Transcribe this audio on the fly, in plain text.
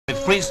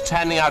priests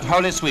handing out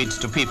holy sweets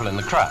to people in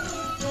the crowd.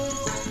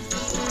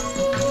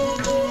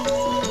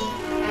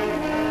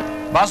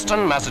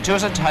 Boston,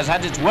 Massachusetts has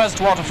had its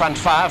worst waterfront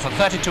fire for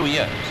 32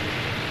 years.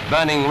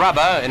 Burning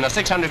rubber in a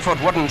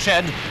 600-foot wooden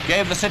shed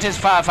gave the city's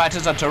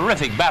firefighters a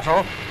terrific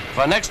battle,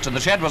 for next to the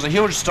shed was a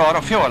huge store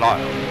of fuel oil.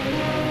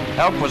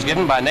 Help was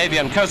given by Navy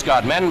and Coast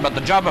Guard men, but the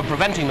job of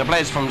preventing the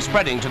blaze from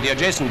spreading to the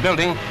adjacent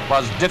building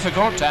was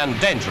difficult and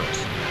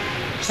dangerous.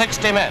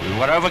 60 men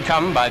were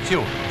overcome by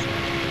fumes.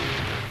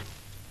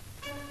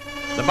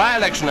 The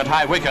by-election at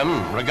High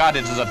Wycombe,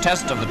 regarded as a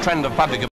test of the trend of public